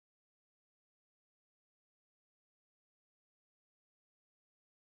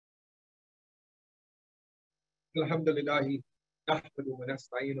الحمد لله نحمده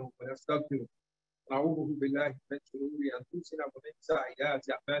ونستعينه ونستغفره ونعوذ بالله من شرور انفسنا ومن سيئات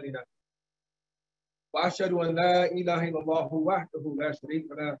اعمالنا واشهد ان لا اله الا الله وحده لا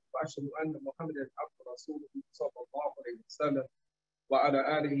شريك له واشهد ان محمدا عبده ورسوله صلى الله عليه وسلم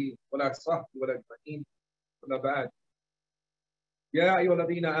وعلى اله ولا صحبه ولا اجمعين ولا بعد. يا ايها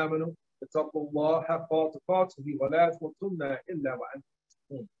الذين امنوا اتقوا الله حق تقاته ولا تموتن الا وانتم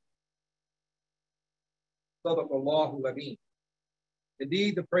مسلمون. صدق الله العظيم.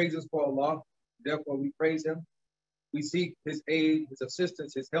 Indeed, the praises for Allah. Therefore, we praise Him. We seek His aid, His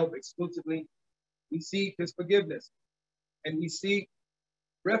assistance, His help exclusively. We seek His forgiveness, and we seek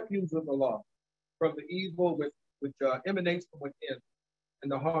refuge with Allah from the evil which emanates from within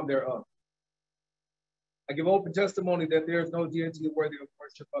and the harm thereof. I give open testimony that there is no deity worthy of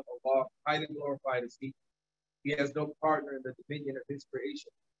worship but Allah. Highly glorified is He. He has no partner in the dominion of His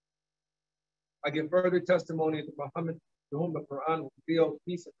creation. I give further testimony to Muhammad, to whom the Quran revealed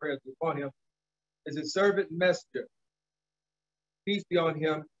peace and prayers be upon him, is His servant and messenger. Peace be on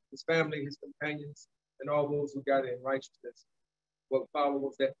him, his family, his companions, and all those who gather in righteousness. What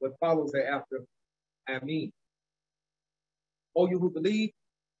follows thereafter. Ameen. O you who believe,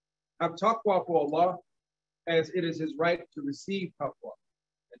 have taqwa for Allah, as it is His right to receive taqwa,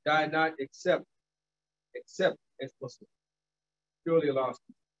 and die not except as Muslim. Surely Allah.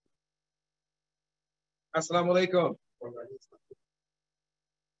 Assalamu alaikum.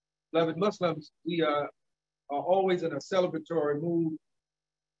 Beloved Muslims, we are always in a celebratory mood.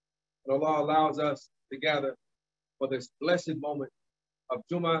 And Allah allows us to gather for this blessed moment of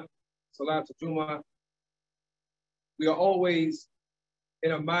Jummah, Salat Jummah. We are always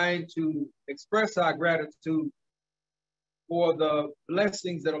in a mind to express our gratitude for the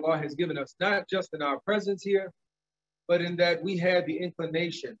blessings that Allah has given us, not just in our presence here, but in that we had the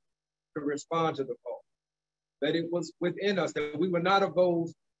inclination to respond to the call. That it was within us, that we were not of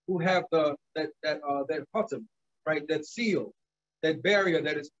those who have that bottom, right, that seal, that barrier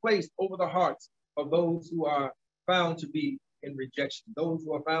that is placed over the hearts of those who are found to be in rejection, those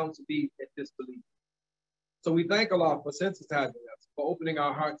who are found to be in disbelief. So we thank Allah for sensitizing us, for opening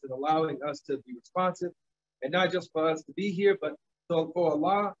our hearts and allowing us to be responsive, and not just for us to be here, but for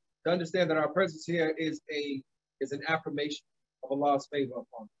Allah to understand that our presence here is an affirmation of Allah's favor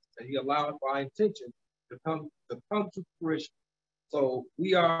upon us, that He allowed for our intention to come to fruition. So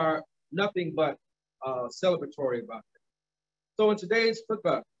we are nothing but celebratory about it. So in today's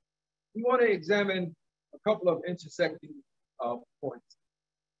khutbah, we want to examine a couple of intersecting points.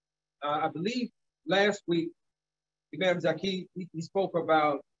 I believe last week, Imam Zaki, he spoke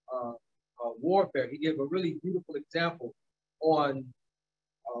about warfare. He gave a really beautiful example on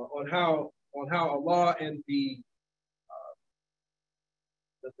how Allah and the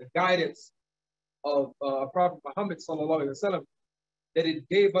guidance of Prophet Muhammad sallallahu alaihi wasallam, that it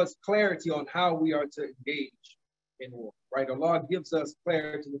gave us clarity on how we are to engage in war, right? Allah gives us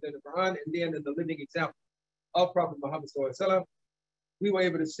clarity within the Quran, and then in the living example of Prophet Muhammad sallallahu alaihi wasallam, we were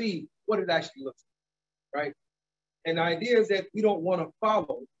able to see what it actually looks like, right? And the idea is that we don't want to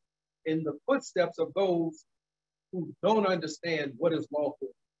follow in the footsteps of those who don't understand what is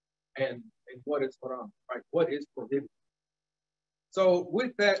lawful and what is haram, right? What is prohibited. So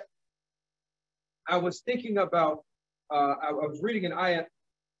with that, I was thinking about, I was reading an ayat,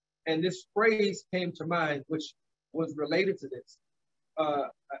 and this phrase came to mind, which was related to this.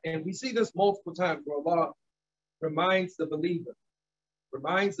 And we see this multiple times where Allah reminds the believer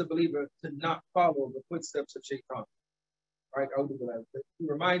to not follow the footsteps of Shaitan. Right? He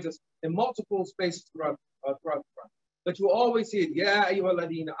reminds us in multiple spaces throughout the Quran. But you always see it, Ya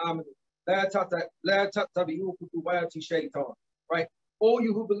ayyuhalladhina amanu, la tattabi'u khutuwati shaitan. Right? All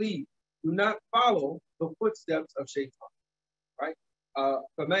you who believe, do not follow the footsteps of Shaitan, right?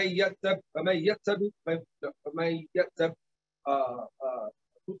 فَمَنْ يَتَّبِ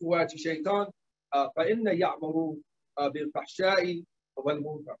خُطُوَاتِ شَيْطَانٍ فَإِنَّ يَعْمُرُ بِالْفَحْشَاءِ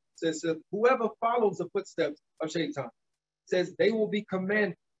وَالْمُنكَرِ. Says whoever follows the footsteps of Shaitan, says they will be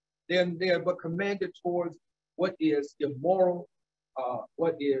commanded. They are but commanded towards what is immoral,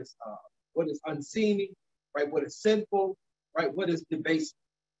 what is unseemly, right? What is sinful, right? What is debasing.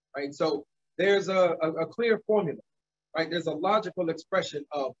 Right, so there's a clear formula, right? There's a logical expression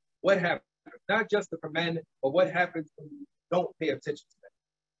of what happens, not just the commandment, but what happens when you don't pay attention to that.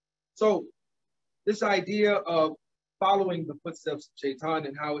 So this idea of following the footsteps of Shaitan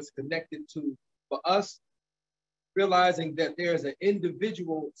and how it's connected to, for us, realizing that there's an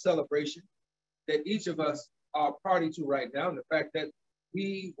individual celebration that each of us are party to right now, and the fact that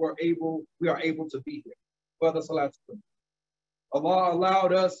we are able to be here. Brother Salat. Allah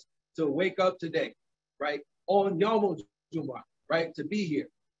allowed us to wake up today, right? on Yom Jumu'ah, right? To be here,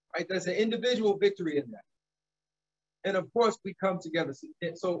 right? There's an individual victory in that. And of course, we come together.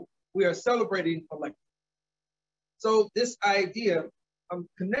 So we are celebrating collectively. So this idea, I'm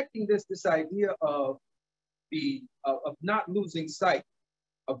connecting this idea of of not losing sight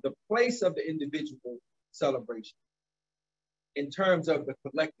of the place of the individual celebration in terms of the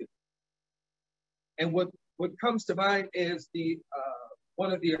collective. And what comes to mind is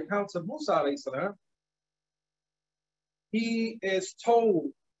one of the accounts of Musa alayhi salam. He is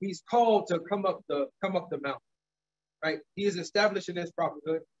told, he's called to come up the mountain, right? He is establishing his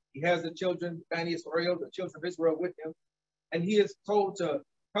prophethood. He has the children, Bani Israel, the children of Israel with him, and he is told to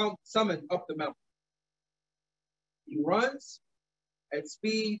come summon up the mountain. He runs at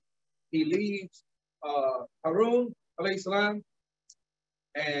speed. He leaves Harun alayhi salam,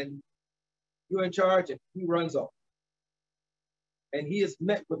 and you're in charge, and he runs off. And he is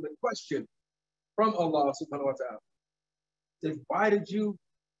met with a question from Allah subhanahu wa ta'ala. Says, why did you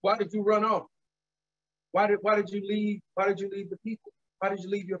run off? Why did you leave the people? Why did you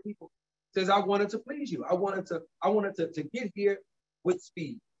leave your people? Says, I wanted to please you. I wanted to get here with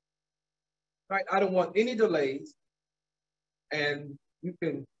speed. Right? I don't want any delays. And you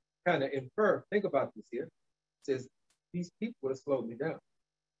can kind of infer, think about this here. It says, these people would have slowed me down.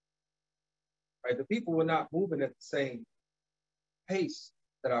 Right? The people were not moving at the same pace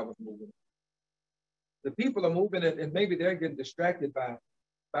that I was moving. The people are moving and maybe they're getting distracted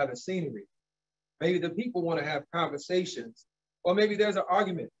by the scenery. Maybe the people want to have conversations, or maybe there's an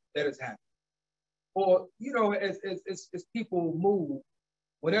argument that has happened. Or, you know, as people move,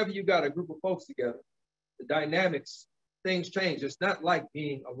 whenever you got a group of folks together, the dynamics, things change. It's not like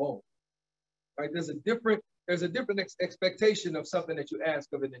being alone. Right? There's a different expectation of something that you ask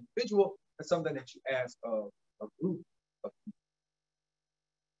of an individual and something that you ask of a group of people.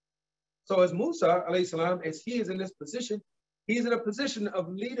 So as Musa alayhi salam, as he is in this position, he's in a position of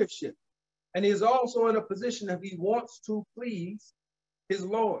leadership. And he is also in a position of he wants to please his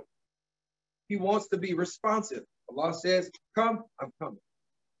Lord. He wants to be responsive. Allah says, come, I'm coming.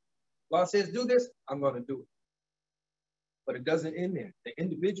 Allah says, do this, I'm going to do it. But it doesn't end there. The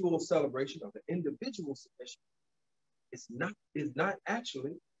individual celebration or the individual submission is not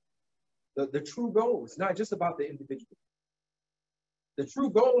actually the true goal. It's not just about the individual. The true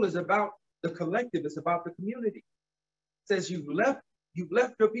goal is about the collective. It's about the community. It says you've left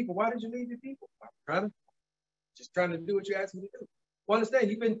your people. Why did you leave your people? I'm just trying to do what you asked me to do. Well, understand,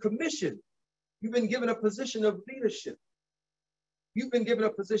 you've been commissioned. You've been given a position of leadership. You've been given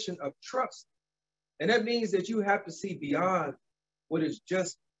a position of trust. And that means that you have to see beyond what is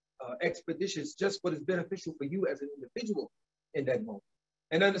just expeditious, just what is beneficial for you as an individual in that moment.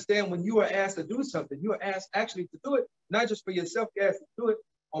 And understand when you are asked to do something, you are asked actually to do it, not just for yourself, you're asked to do it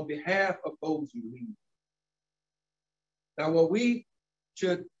on behalf of those you lead. Now, what we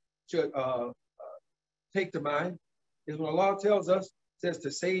should take to mind is when Allah tells us, says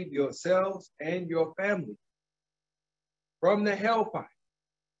to save yourselves and your family from the hellfire,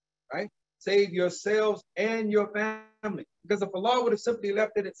 right? Save yourselves and your family. Because if Allah would have simply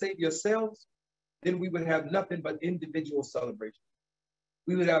left it at save yourselves, then we would have nothing but individual celebration.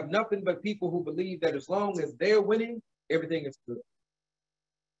 We would have nothing but people who believe that as long as they're winning, everything is good.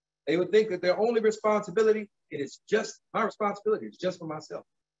 They would think that their only responsibility, it is just my responsibility, it's just for myself.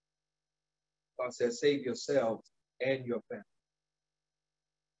 God says, save yourselves and your family.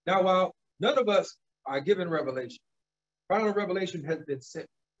 Now, while none of us are given revelation, final revelation has been sent.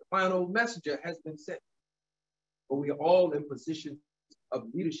 The final messenger has been sent. But we are all in positions of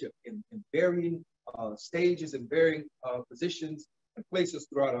leadership in varying stages and varying positions and places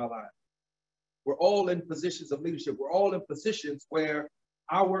throughout our lives. We're all in positions of leadership. We're all in positions where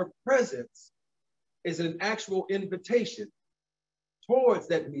our presence is an actual invitation towards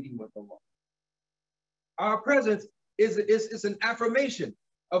that meeting with Allah. Our presence is an affirmation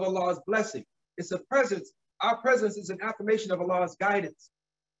of Allah's blessing. It's a presence. Our presence is an affirmation of Allah's guidance.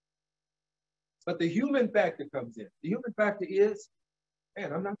 But the human factor comes in. The human factor is,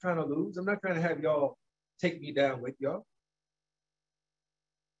 man, I'm not trying to lose. I'm not trying to have y'all take me down with y'all.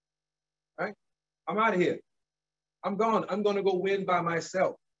 Right? I'm out of here. I'm gone. I'm going to go win by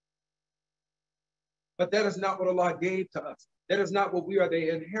myself. But that is not what Allah gave to us. That is not what we are the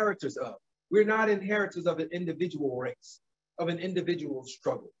inheritors of. We're not inheritors of an individual race, of an individual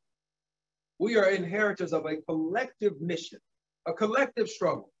struggle. We are inheritors of a collective mission, a collective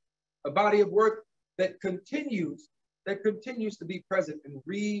struggle, a body of work that continues to be present and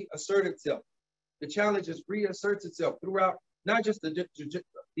reassert itself. The challenge is reasserts itself throughout not just the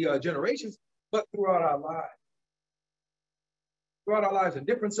generations, but throughout our lives. Throughout our lives, in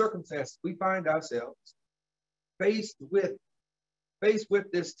different circumstances, we find ourselves faced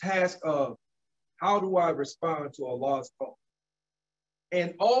with this task of how do I respond to Allah's call?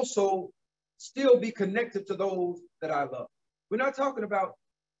 And also still be connected to those that I love. We're not talking about,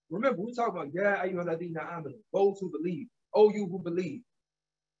 remember, we're talking about, yeah, ayyuhalladhina amanu, those who believe, oh, you who believe.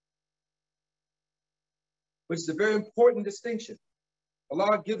 Which is a very important distinction.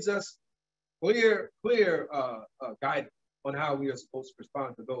 Allah gives us clear guidance on how we are supposed to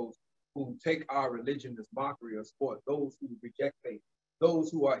respond to those who take our religion as mockery or sport, those who reject faith, those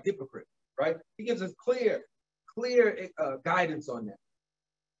who are hypocrites, right? He gives us clear guidance on that.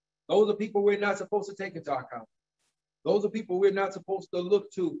 Those are people we're not supposed to take into account. Those are people we're not supposed to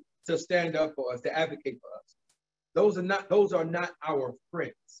look to stand up for us, to advocate for us. Those are not our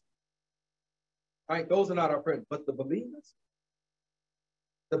friends. Right? Those are not our friends. But the believers,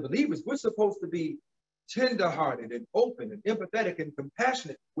 we're supposed to be tender-hearted and open and empathetic and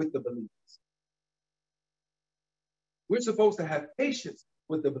compassionate with the believers. We're supposed to have patience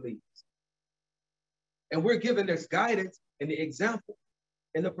with the believers. And we're given this guidance and the example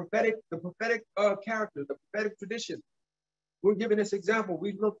and the prophetic character, the prophetic tradition. We're given this example.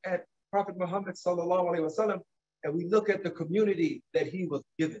 We look at Prophet Muhammad sallallahu alaihi wasallam, and we look at the community that he was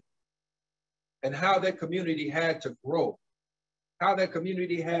given and how that community had to grow, how that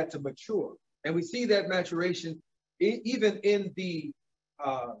community had to mature. And we see that maturation even in the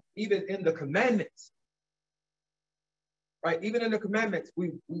commandments, right? Even in the commandments,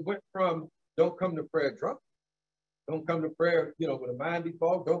 we went from don't come to prayer drunk, don't come to prayer, with a mind be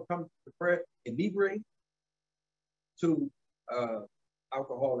fogged, don't come to prayer inebriated, to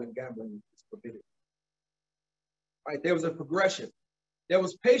alcohol and gambling is forbidden. Right? There was a progression. There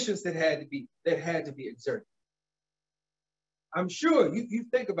was patience that had to be exerted. I'm sure you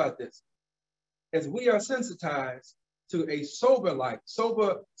think about this. As we are sensitized to a sober life,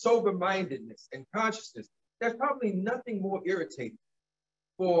 sober-mindedness and consciousness, there's probably nothing more irritating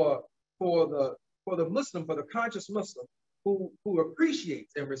for the Muslim, for the conscious Muslim who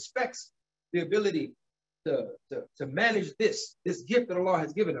appreciates and respects the ability to manage this gift that Allah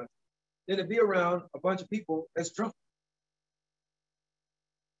has given us, than to be around a bunch of people that's drunk.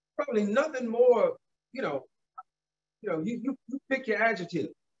 Probably nothing more, you pick your adjective,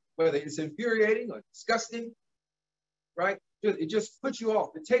 whether it's infuriating or disgusting, right? It just puts you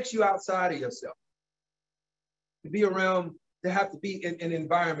off. It takes you outside of yourself to be around, to have to be in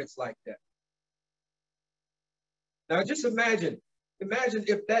environments like that. Now, just imagine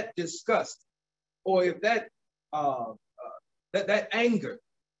if that disgust or if that anger,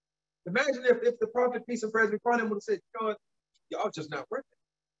 imagine if the Prophet, peace and praise be upon him, would have said, y'all just not worth it.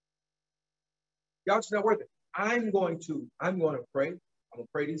 Y'all just not worth it. I'm going to pray. I'm going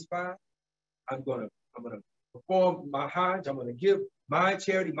to pray these 5. I'm going to perform my Hajj. I'm going to give my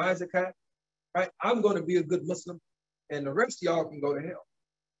charity, my zakat. Right? I'm going to be a good Muslim, and the rest of y'all can go to hell.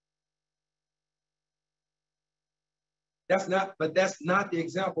 That's not the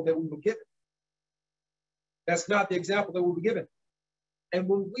example that we were given. That's not the example that we were given. And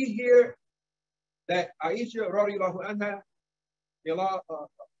when we hear that Aisha radiallahu anha, may Allah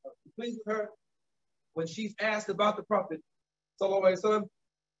be pleased with her, when she's asked about the Prophet sallallahu alaihi wasallam,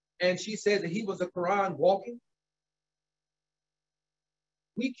 and she said that he was a Quran walking,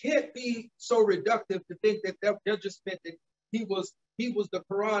 we can't be so reductive to think that just meant that he was the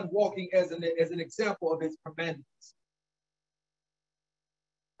Quran walking as an example of his commandments.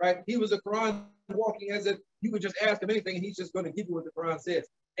 Right? He was a Quran walking as if you could just ask him anything and he's just going to give you what the Quran says,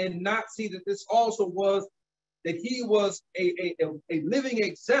 and not see that this also was that he was a living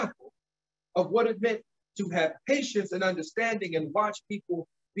example of what it meant to have patience and understanding and watch people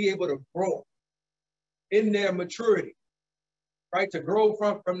be able to grow in their maturity, right? To grow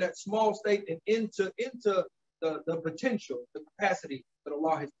from that small state and into the potential, the capacity that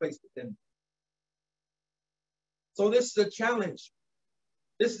Allah has placed within them. So this is a challenge.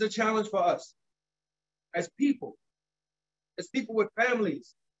 This is a challenge for us as people with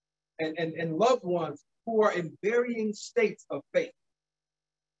families and loved ones who are in varying states of faith,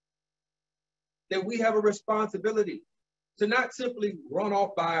 that we have a responsibility to not simply run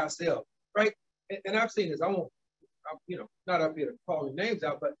off by ourselves, right? And I've seen this. I won't, not up here to call the names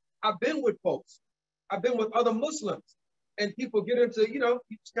out, but I've been with folks. I've been with other Muslims, and people get into, you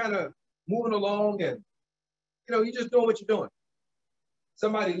just kind of moving along, and you're just doing what you're doing.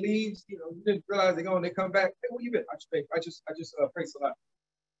 Somebody leaves, you didn't realize they're going, they come back. Hey, where you been? I just prayed Salat.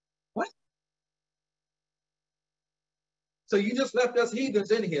 What? So you just left us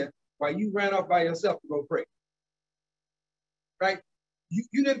heathens in here while you ran off by yourself to go pray, right?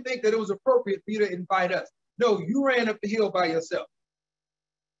 You didn't think that it was appropriate for you to invite us. No, you ran up the hill by yourself.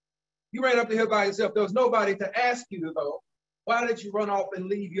 You ran up the hill by yourself. There was nobody to ask you, though, why did you run off and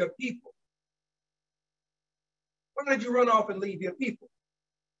leave your people? Why did you run off and leave your people?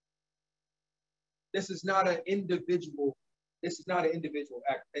 This is not an individual. This is not an individual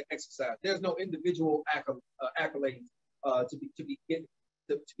exercise. There's no individual accolades to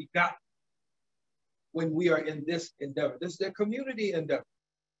be gotten when we are in this endeavor. This is a community endeavor.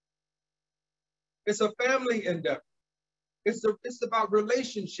 It's a family endeavor. It's about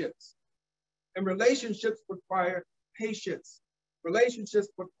relationships, and relationships require patience. Relationships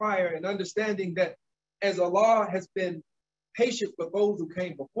require an understanding that as Allah has been patient with those who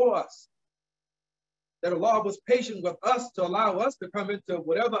came before us, that Allah was patient with us to allow us to come into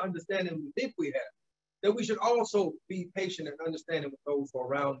whatever understanding we think we have, that we should also be patient and understanding with those who are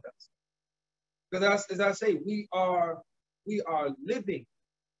around us. Because as I say, we are living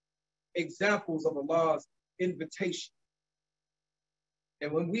examples of Allah's invitation.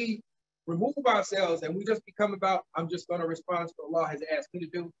 And when we remove ourselves and we just become about, I'm just going to respond to what Allah has asked me to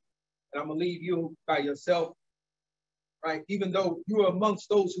do, and I'm going to leave you by yourself, right? Even though you are amongst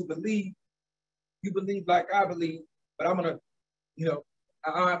those who believe, you believe like I believe, but I'm going to,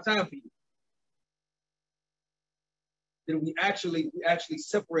 I don't have time for you. Then we actually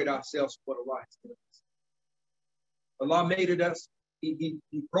separate ourselves from what Allah has given us. Allah made us, He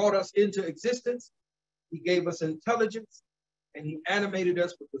brought us into existence. He gave us intelligence, and He animated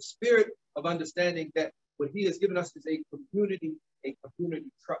us with the spirit of understanding that what He has given us is a community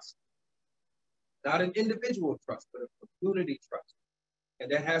trust. Not an individual trust, but a community trust.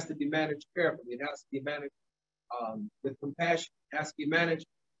 And that has to be managed carefully. It has to be managed with compassion. It has to be managed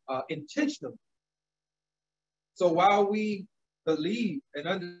intentionally. So while we believe and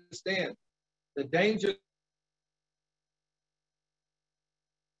understand the danger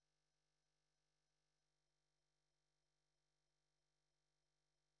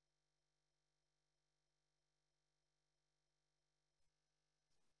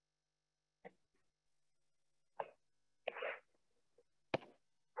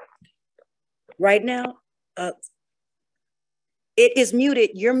right now, it is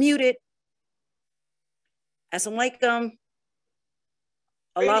muted. You're muted. Assalamualaikum.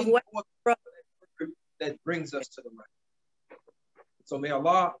 Allahu Akbar. That brings us to the right. So may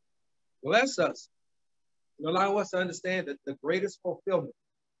Allah bless us and allow us to understand that the greatest fulfillment,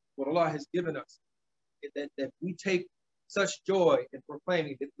 what Allah has given us, that we take such joy in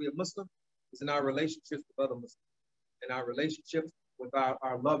proclaiming that we are Muslim, is in our relationships with other Muslims, in our relationships with our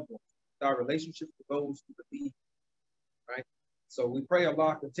loved ones, with our relationships with those who believe, right? So we pray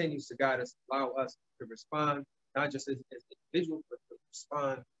Allah continues to guide us, allow us to respond, not just as individuals, but to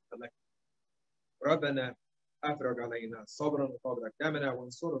respond collectively. ربنا أفرغ علينا صبرا وطول أقدامنا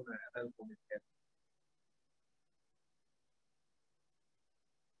وانصرنا على القوم الكافرين.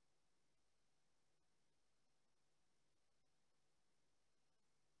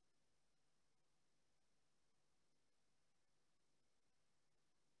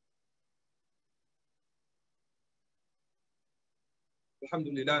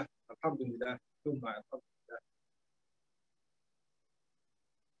 Alhamdulillah, alhamdulillah, alhamdulillah.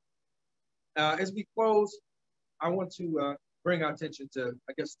 As we close, I want to bring our attention to,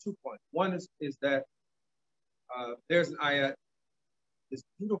 I guess, 2 points. One is that there's an ayat, this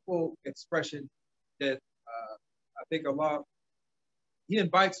beautiful expression that I think Allah, He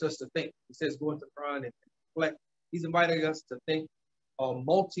invites us to think. He says, go into the Quran and reflect. He's inviting us to think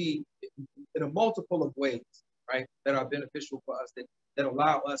in a multiple of ways, right, that are beneficial for us, that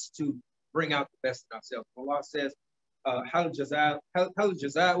allow us to bring out the best in ourselves. Allah says, Hal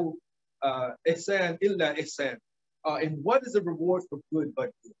jaza'u ihsan illa ihsan. And what is the reward for good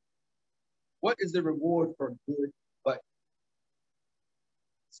but good? What is the reward for good but good?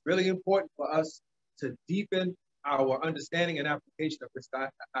 It's really important for us to deepen our understanding and application of this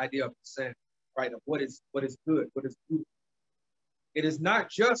idea of ihsan, right? Of what is good, what is good. It is not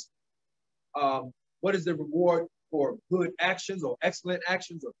just what is the reward for good actions or excellent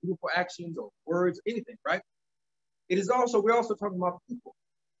actions or beautiful actions or words, anything, right? It is also, we're also talking about people,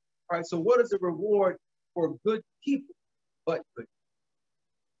 right? So what is the reward for good people but good?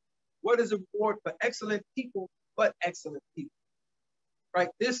 What is the reward for excellent people but excellent people, right?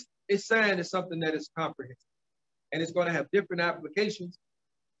 This ihsan is something that is comprehensive, and it's going to have different applications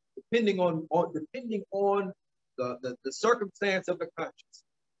depending on the circumstance of the conscience,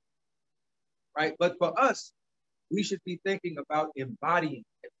 right? But for us, we should be thinking about embodying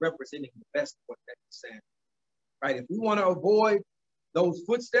and representing the best of what that ihsan, right? If we want to avoid those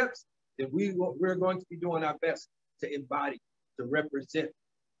footsteps, then we're going to be doing our best to embody, to represent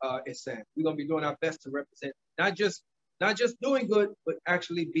ihsan. We're going to be doing our best to represent not just Not just doing good, but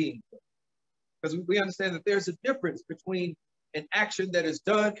actually being good. Because we understand that there's a difference between an action that is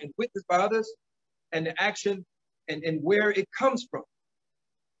done and witnessed by others and the action and where it comes from.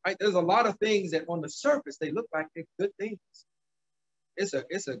 Right? There's a lot of things that on the surface, they look like they're good things. It's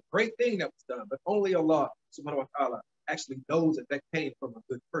a great thing that was done, but only Allah subhanahu wa ta'ala actually knows that that came from a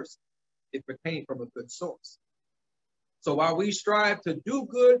good person. It came from a good source. So while we strive to do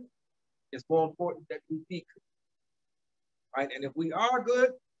good, it's more important that we be good. Right? And if we are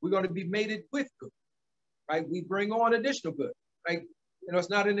good, we're going to be mated with good. Right? We bring on additional good. Right? You know, it's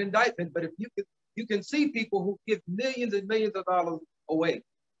not an indictment, but if you can see people who give millions and millions of dollars away,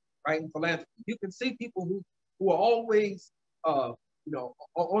 right, in philanthropy. You can see people who are always you know,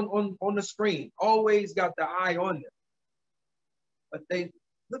 on the screen, always got the eye on them. But they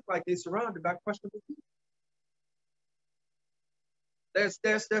look like they're surrounded by questionable people.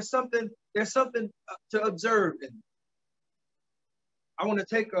 There's something to observe in. I want to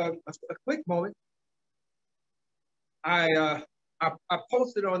take a quick moment. I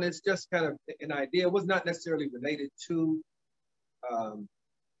posted on this just kind of an idea. It was not necessarily related to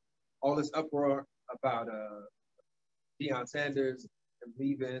all this uproar about Deion Sanders and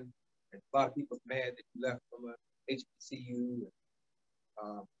leaving, and a lot of people mad that he left from a HBCU.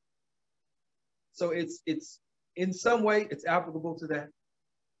 So it's in some way it's applicable to that.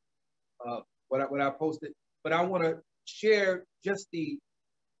 What I posted, but I want to share just the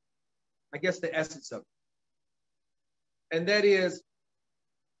essence of it. And that is,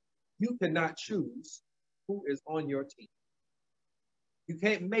 you cannot choose who is on your team. You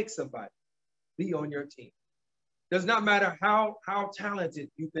can't make somebody be on your team. Does not matter how talented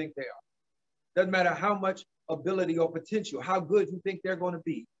you think they are. Doesn't matter how much ability or potential, how good you think they're going to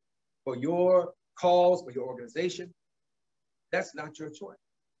be for your cause, for your organization. That's not your choice.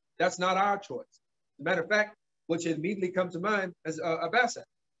 That's not our choice. As a matter of fact, what should immediately come to mind is Abbasan,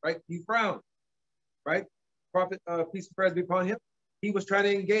 right? He frowned, right? Prophet, peace and praise be upon him. He was trying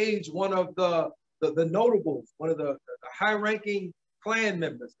to engage one of the notables, one of the high-ranking clan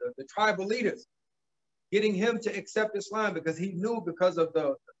members, the tribal leaders, getting him to accept Islam because he knew, because of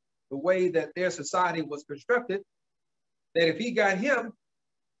the way that their society was constructed, that if he got him,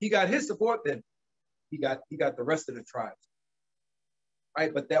 he got his support, then he got the rest of the tribes.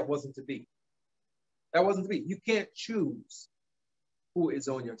 Right? But that wasn't to be. That wasn't to be. You can't choose who is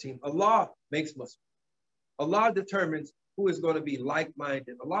on your team. Allah makes Muslims. Allah determines who is going to be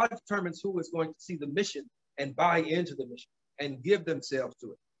like-minded. Allah determines who is going to see the mission and buy into the mission and give themselves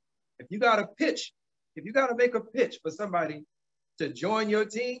to it. If you got to make a pitch for somebody to join your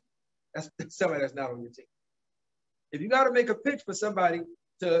team, that's somebody that's not on your team. If you got to make a pitch for somebody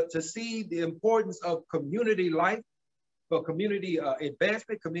to see the importance of community life, for community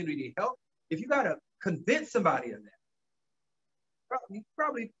advancement, community health, if you got to convince somebody of that, you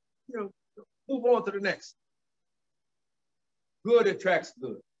probably move on to the next. Good attracts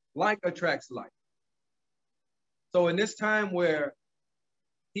good. Like attracts like. So in this time where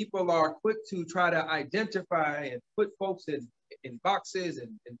people are quick to try to identify and put folks in boxes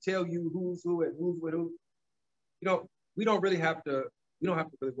and tell you who's who and who's with who, we don't have to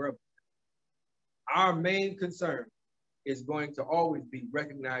really worry about it. Our main concern is going to always be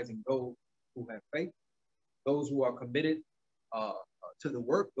recognizing those who have faith, those who are committed to the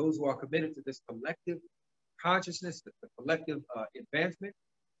work, those who are committed to this collective consciousness, the collective advancement.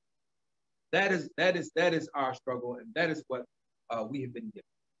 That is our struggle, and that is what we have been given.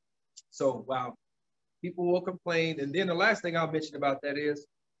 So while people will complain, and then the last thing I'll mention about that is,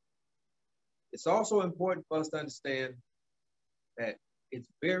 it's also important for us to understand that it's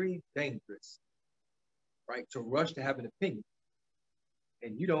very dangerous, right, to rush to have an opinion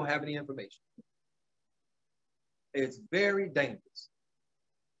and you don't have any information. It's very dangerous,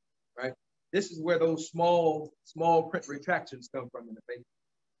 right? This is where those small print retractions come from in the paper.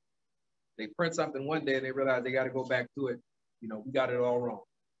 They print something one day and they realize they got to go back to it. We got it all wrong.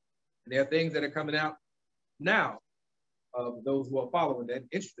 And there are things that are coming out now of those who are following that,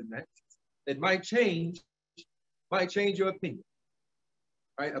 interested in that might change your opinion,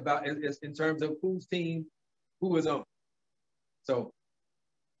 right? About in terms of whose team, who is on. So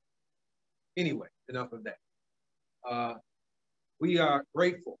anyway, enough of that. We are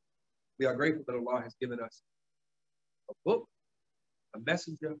grateful. We are grateful that Allah has given us a book, a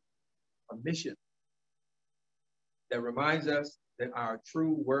messenger, a mission that reminds us that our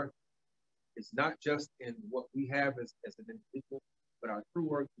true worth is not just in what we have as an individual, but our true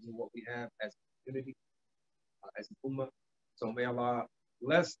worth is in what we have as a community, as an ummah. So may Allah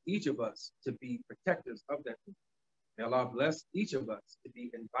bless each of us to be protectors of that ummah. May Allah bless each of us to be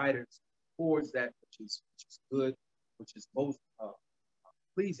inviters towards that which is good, which is most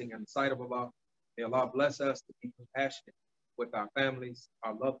pleasing in the sight of Allah. May Allah bless us to be compassionate with our families,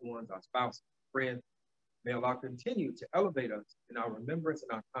 our loved ones, our spouses, friends. May Allah continue to elevate us in our remembrance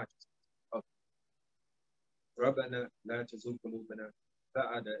and our consciousness of ربنا لا تزغ قلوبنا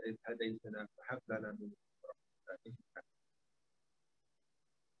بعد إذ هديتنا وهب لنا من لدنك